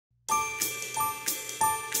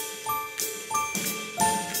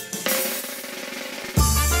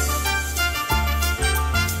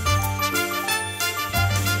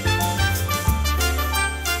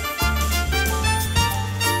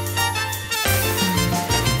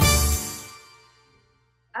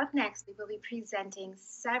Up next, we will be presenting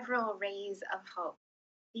several rays of hope,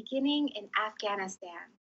 beginning in Afghanistan.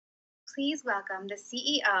 Please welcome the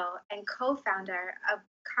CEO and co founder of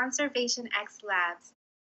Conservation X Labs.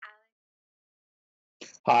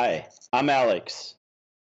 Hi, I'm Alex.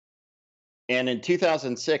 And in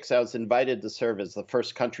 2006, I was invited to serve as the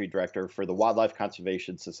first country director for the Wildlife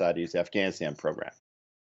Conservation Society's Afghanistan program,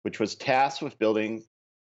 which was tasked with building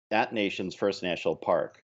that nation's first national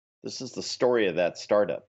park. This is the story of that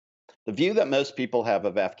startup. The view that most people have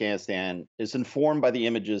of Afghanistan is informed by the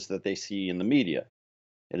images that they see in the media.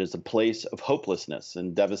 It is a place of hopelessness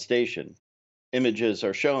and devastation. Images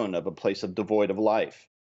are shown of a place of devoid of life.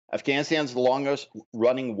 Afghanistan's the longest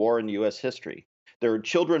running war in U.S. history. There are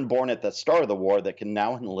children born at the start of the war that can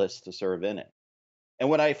now enlist to serve in it. And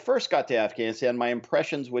when I first got to Afghanistan, my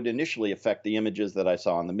impressions would initially affect the images that I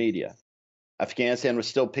saw in the media. Afghanistan was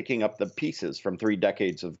still picking up the pieces from 3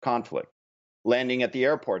 decades of conflict. Landing at the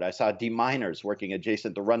airport, I saw deminers working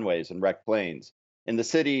adjacent to runways and wrecked planes. In the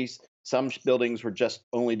cities, some buildings were just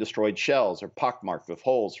only destroyed shells or pockmarked with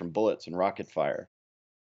holes from bullets and rocket fire.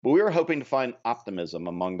 But we were hoping to find optimism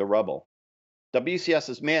among the rubble.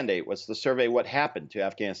 WCS's mandate was to survey what happened to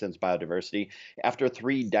Afghanistan's biodiversity after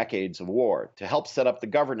 3 decades of war, to help set up the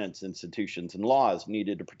governance institutions and laws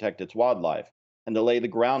needed to protect its wildlife, and to lay the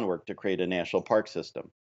groundwork to create a national park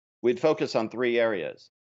system. We'd focus on 3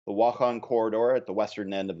 areas: the Wakhan corridor at the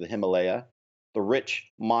western end of the Himalaya, the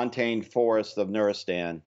rich montane forests of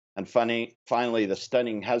Nuristan, and finally the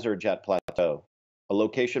stunning Hazarjat Plateau, a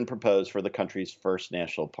location proposed for the country's first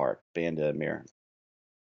national park, Banda Amir.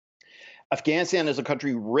 Afghanistan is a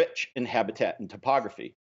country rich in habitat and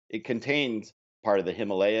topography. It contains part of the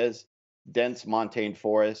Himalayas, dense montane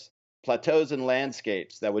forests, plateaus and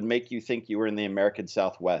landscapes that would make you think you were in the American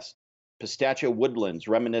Southwest, pistachio woodlands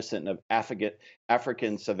reminiscent of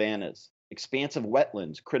African savannas, expansive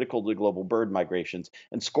wetlands critical to global bird migrations,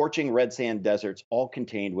 and scorching red sand deserts, all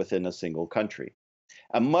contained within a single country.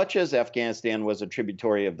 And much as Afghanistan was a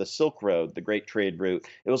tributary of the Silk Road, the great trade route,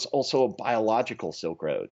 it was also a biological Silk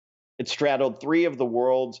Road. It straddled 3 of the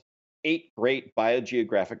world's 8 great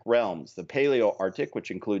biogeographic realms: the Paleo-Arctic, which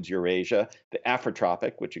includes Eurasia, the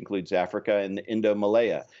Afrotropic, which includes Africa, and the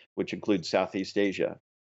Indo-Malaya, which includes Southeast Asia.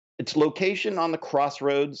 Its location on the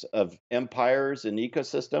crossroads of empires and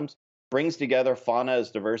ecosystems brings together fauna as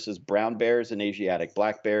diverse as brown bears and Asiatic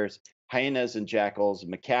black bears, hyenas and jackals,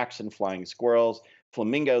 macaques and flying squirrels,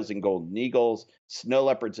 flamingos and golden eagles, snow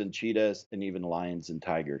leopards and cheetahs, and even lions and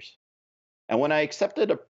tigers. And when I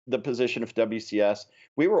accepted the position of WCS,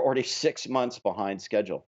 we were already 6 months behind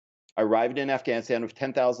schedule. I arrived in Afghanistan with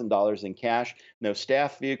 $10,000 in cash, no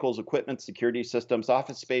staff, vehicles, equipment, security systems,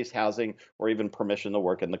 office space, housing, or even permission to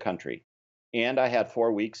work in the country. And I had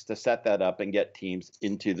 4 weeks to set that up and get teams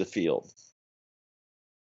into the field.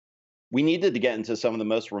 We needed to get into some of the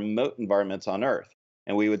most remote environments on Earth,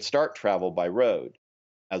 and we would start travel by road.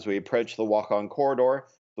 As we approached the Wakhan corridor,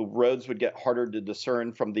 the roads would get harder to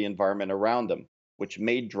discern from the environment around them, which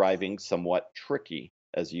made driving somewhat tricky,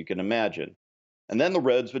 as you can imagine. And then the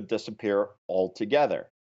roads would disappear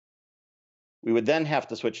altogether. We would then have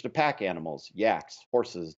to switch to pack animals: yaks,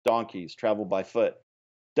 horses, donkeys, travel by foot.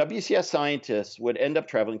 WCS scientists would end up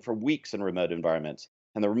traveling for weeks in remote environments,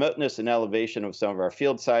 and the remoteness and elevation of some of our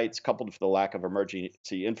field sites, coupled with the lack of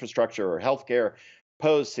emergency infrastructure or healthcare,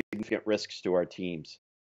 posed significant risks to our teams.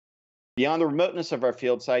 Beyond the remoteness of our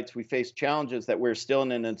field sites, we faced challenges that we're still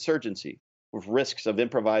in an insurgency, with risks of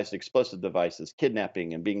improvised explosive devices,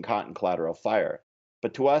 kidnapping, and being caught in collateral fire.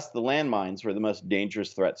 But to us, the landmines were the most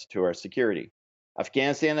dangerous threats to our security.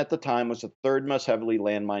 Afghanistan at the time was the 3rd most heavily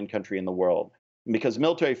landmined country in the world. And because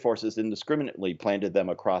military forces indiscriminately planted them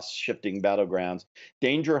across shifting battlegrounds,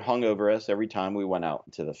 danger hung over us every time we went out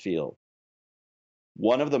into the field.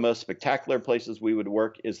 One of the most spectacular places we would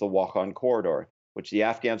work is the Wakhan corridor, which the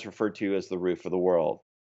Afghans referred to as the roof of the world.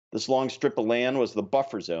 This long strip of land was the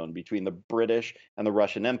buffer zone between the British and the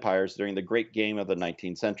Russian empires during the Great Game of the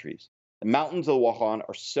 19th centuries. The mountains of the Wakhan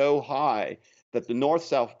are so high that the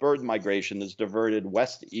north-south bird migration is diverted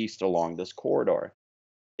west to east along this corridor.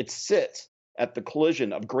 It sits at the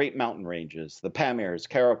collision of great mountain ranges, the Pamirs,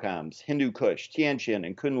 Karakoms, Hindu Kush, Tian Shan,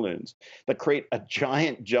 and Kunluns, that create a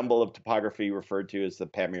giant jumble of topography referred to as the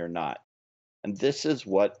Pamir Knot. And this is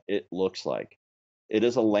what it looks like. It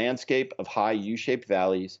is a landscape of high U-shaped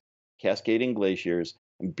valleys, cascading glaciers,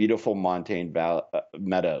 and beautiful montane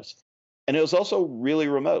meadows. And it was also really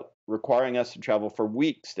remote, requiring us to travel for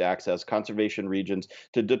weeks to access conservation regions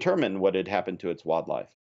to determine what had happened to its wildlife.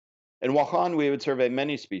 In Wakhan, we would survey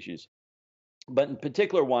many species, but in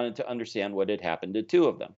particular wanted to understand what had happened to 2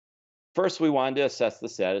 of them. First, we wanted to assess the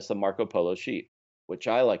status of Marco Polo sheep, which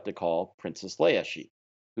I like to call Princess Leia sheep,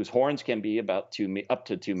 whose horns can be about up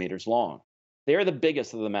to 2 meters long. They are the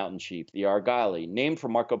biggest of the mountain sheep, the Argali, named for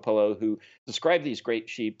Marco Polo, who described these great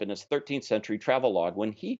sheep in his 13th century travel log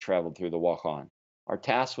when he traveled through the Wakhan. Our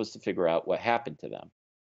task was to figure out what happened to them.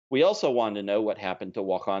 We also wanted to know what happened to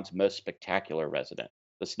Wakhan's most spectacular resident,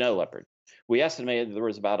 the snow leopard. We estimated there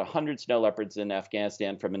was about 100 snow leopards in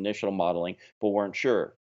Afghanistan from initial modeling, but weren't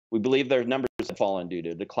sure. We believe their numbers had fallen due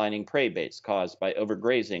to declining prey base caused by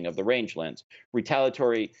overgrazing of the rangelands,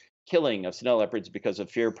 retaliatory killing of snow leopards because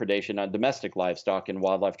of fear of predation on domestic livestock, and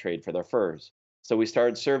wildlife trade for their furs. So we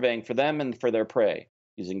started surveying for them and for their prey,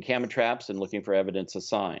 using camera traps and looking for evidence of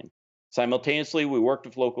sign. Simultaneously, we worked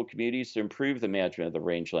with local communities to improve the management of the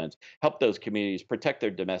rangelands, help those communities protect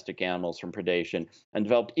their domestic animals from predation, and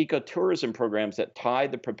developed ecotourism programs that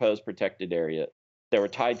tied the proposed protected area that were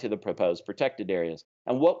tied to the proposed protected areas.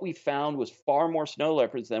 And what we found was far more snow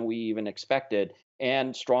leopards than we even expected,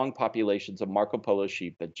 and strong populations of Marco Polo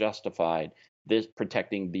sheep that justified this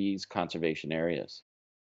protecting these conservation areas.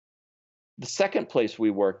 The second place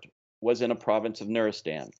we worked was in a province of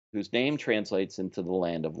Nuristan, whose name translates into the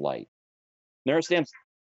land of light. Nuristan,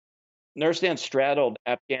 Nuristan straddled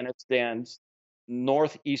Afghanistan's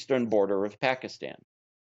northeastern border of Pakistan.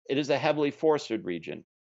 It is a heavily forested region,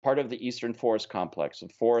 part of the Eastern Forest Complex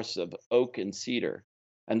of forests of oak and cedar,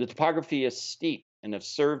 and the topography is steep and has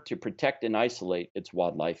served to protect and isolate its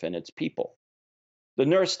wildlife and its people. The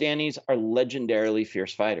Nuristanis are legendarily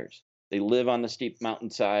fierce fighters. They live on the steep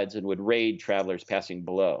mountainsides and would raid travelers passing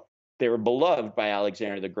below. They were beloved by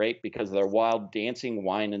Alexander the Great because of their wild dancing,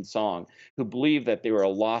 wine, and song, who believed that they were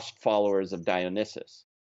lost followers of Dionysus.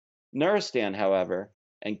 Nuristan, however,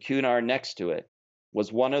 and Kunar next to it,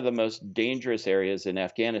 was one of the most dangerous areas in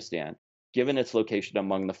Afghanistan, given its location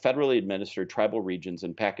among the federally administered tribal regions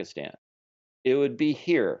in Pakistan. It would be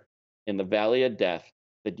here, in the Valley of Death,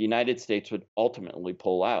 that the United States would ultimately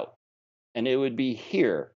pull out. And it would be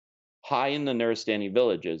here, high in the Nuristani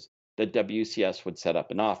villages, that WCS would set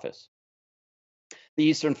up an office. The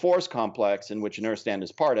Eastern Forest Complex, in which Nuristan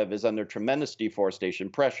is part of, is under tremendous deforestation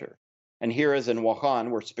pressure. And here, as in Wakhan,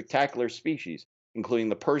 were spectacular species, including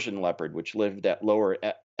the Persian leopard, which lived at lower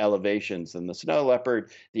elevations than the snow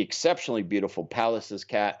leopard, the exceptionally beautiful Pallas's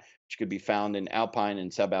cat, which could be found in alpine and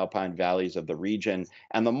subalpine valleys of the region,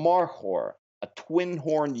 and the markhor, a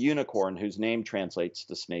twin-horned unicorn whose name translates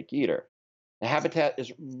to snake eater. The habitat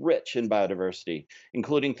is rich in biodiversity,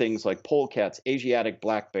 including things like polecats, Asiatic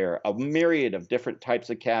black bear, a myriad of different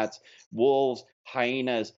types of cats, wolves,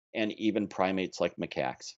 hyenas, and even primates like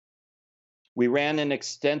macaques. We ran an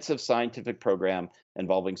extensive scientific program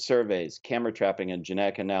involving surveys, camera trapping, and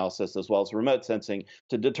genetic analysis, as well as remote sensing,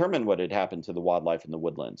 to determine what had happened to the wildlife in the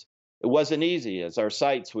woodlands. It wasn't easy, as our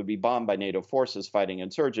sites would be bombed by NATO forces fighting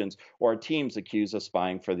insurgents, or our teams accused of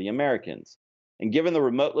spying for the Americans. And given the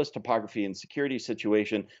remoteless topography and security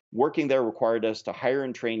situation, working there required us to hire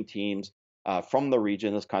and train teams from the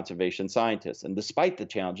region as conservation scientists. And despite the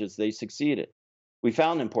challenges, they succeeded. We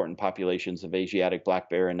found important populations of Asiatic black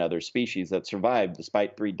bear and other species that survived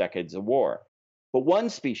despite 3 decades of war. But one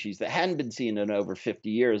species that hadn't been seen in over 50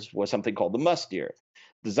 years was something called the musk deer,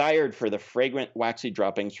 desired for the fragrant, waxy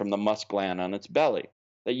droppings from the musk gland on its belly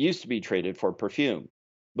that used to be traded for perfume.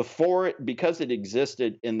 Because it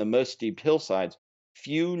existed in the most steep hillsides,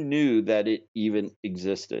 few knew that it even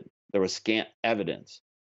existed. There was scant evidence.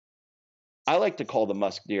 I like to call the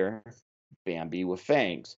musk deer Bambi with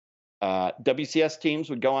fangs. WCS teams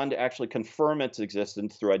would go on to actually confirm its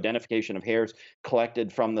existence through identification of hairs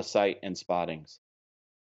collected from the site and spottings.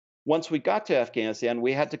 Once we got to Afghanistan,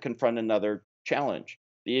 we had to confront another challenge,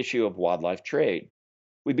 the issue of wildlife trade.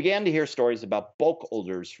 We began to hear stories about bulk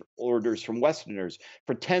orders from Westerners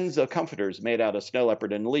for tens of comforters made out of snow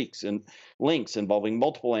leopard and lynx involving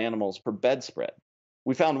multiple animals per bedspread.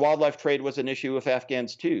 We found wildlife trade was an issue with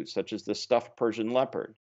Afghans too, such as the stuffed Persian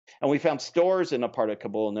leopard. And we found stores in a part of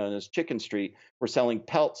Kabul known as Chicken Street were selling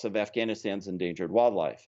pelts of Afghanistan's endangered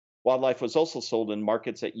wildlife. Wildlife was also sold in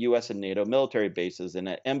markets at US and NATO military bases and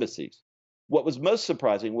at embassies. What was most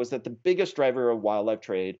surprising was that the biggest driver of wildlife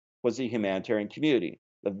trade was the humanitarian community,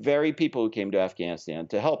 the very people who came to Afghanistan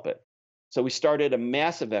to help it. So we started a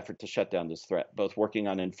massive effort to shut down this threat, both working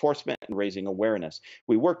on enforcement and raising awareness.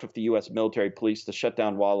 We worked with the US military police to shut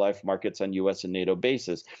down wildlife markets on US and NATO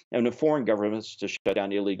bases, and with foreign governments to shut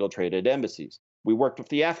down illegal trade at embassies. We worked with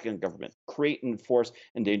the Afghan government, create and enforce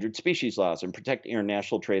endangered species laws and protect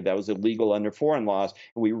international trade that was illegal under foreign laws,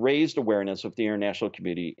 and we raised awareness with the international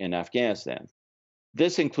community in Afghanistan.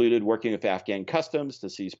 This included working with Afghan customs to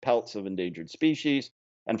seize pelts of endangered species,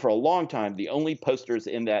 and for a long time, the only posters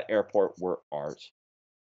in that airport were ours.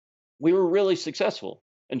 We were really successful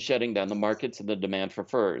in shutting down the markets and the demand for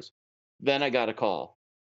furs. Then I got a call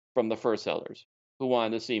from the fur sellers who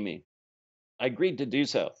wanted to see me. I agreed to do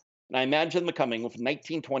so. And I imagined them coming with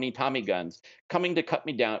 1920 Tommy guns, coming to cut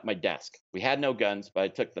me down at my desk. We had no guns, but I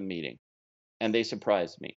took the meeting, and they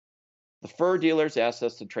surprised me. The fur dealers asked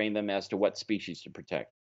us to train them as to what species to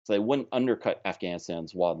protect, so they wouldn't undercut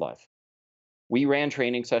Afghanistan's wildlife. We ran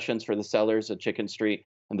training sessions for the sellers at Chicken Street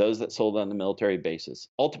and those that sold on the military bases.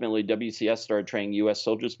 Ultimately, WCS started training U.S.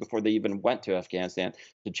 soldiers before they even went to Afghanistan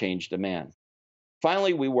to change demand.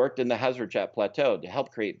 Finally, we worked in the Hazarjat Plateau to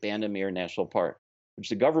help create Bandamir National Park, which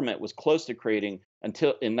the government was close to creating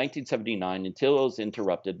until in 1979 until it was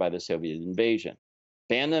interrupted by the Soviet invasion.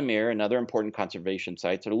 Bandamir and other important conservation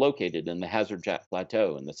sites are located in the Hazarjat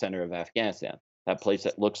Plateau in the center of Afghanistan, that place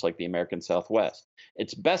that looks like the American Southwest.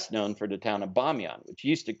 It's best known for the town of Bamyan, which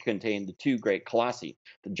used to contain the two great colossi,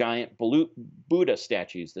 the giant Buddha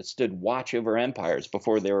statues that stood watch over empires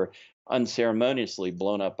before they were unceremoniously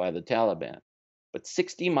blown up by the Taliban. But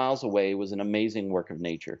 60 miles away was an amazing work of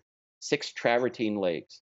nature. Six travertine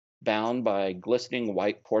lakes, bound by glistening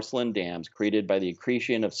white porcelain dams created by the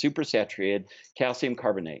accretion of supersaturated calcium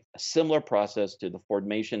carbonate, a similar process to the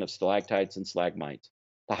formation of stalactites and stalagmites.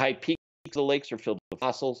 The high peaks of the lakes are filled with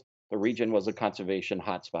fossils. The region was a conservation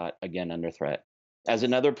hotspot, again under threat. As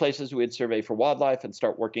in other places, we would survey for wildlife and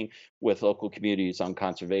start working with local communities on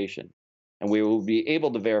conservation. And we will be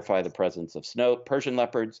able to verify the presence of snow, Persian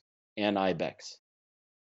leopards, and ibex.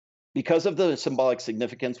 Because of the symbolic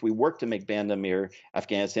significance, we work to make Bandamir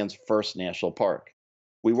Afghanistan's first national park.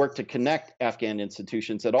 We work to connect Afghan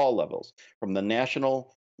institutions at all levels, from the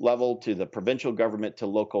national level to the provincial government to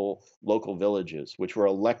local villages, which were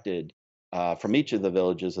elected from each of the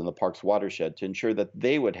villages in the park's watershed to ensure that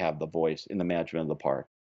they would have the voice in the management of the park.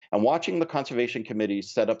 And watching the conservation committee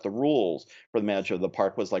set up the rules for the management of the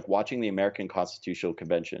park was like watching the American Constitutional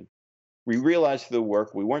Convention. We realized through the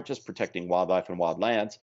work we weren't just protecting wildlife and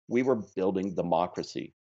wildlands, we were building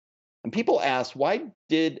democracy. And people ask, why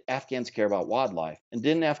did Afghans care about wildlife? And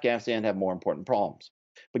didn't Afghanistan have more important problems?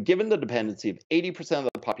 But given the dependency of 80% of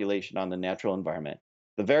the population on the natural environment,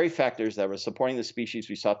 the very factors that were supporting the species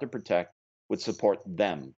we sought to protect would support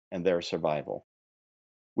them and their survival.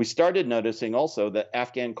 We started noticing also that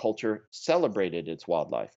Afghan culture celebrated its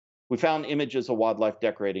wildlife. We found images of wildlife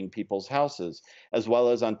decorating people's houses, as well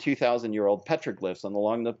as on 2,000-year-old petroglyphs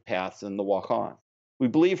along the paths in the Wakhan. We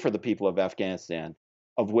believe for the people of Afghanistan,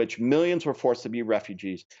 of which millions were forced to be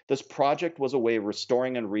refugees, this project was a way of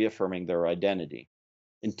restoring and reaffirming their identity.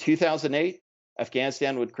 In 2008,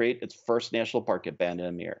 Afghanistan would create its first national park at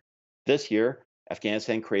Bandamir. This year,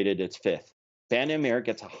 Afghanistan created its fifth. Bandamir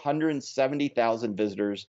gets 170,000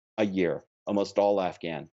 visitors a year, almost all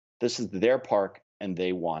Afghan. This is their park, and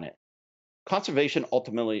they want it. Conservation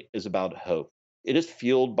ultimately is about hope. It is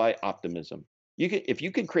fueled by optimism. If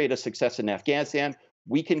you can create a success in Afghanistan,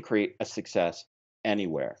 we can create a success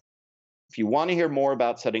anywhere. If you want to hear more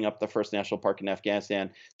about setting up the first national park in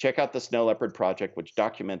Afghanistan, check out the Snow Leopard Project, which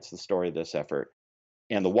documents the story of this effort,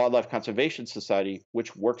 and the Wildlife Conservation Society,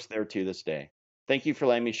 which works there to this day. Thank you for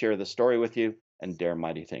letting me share this story with you, and dare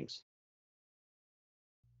mighty things.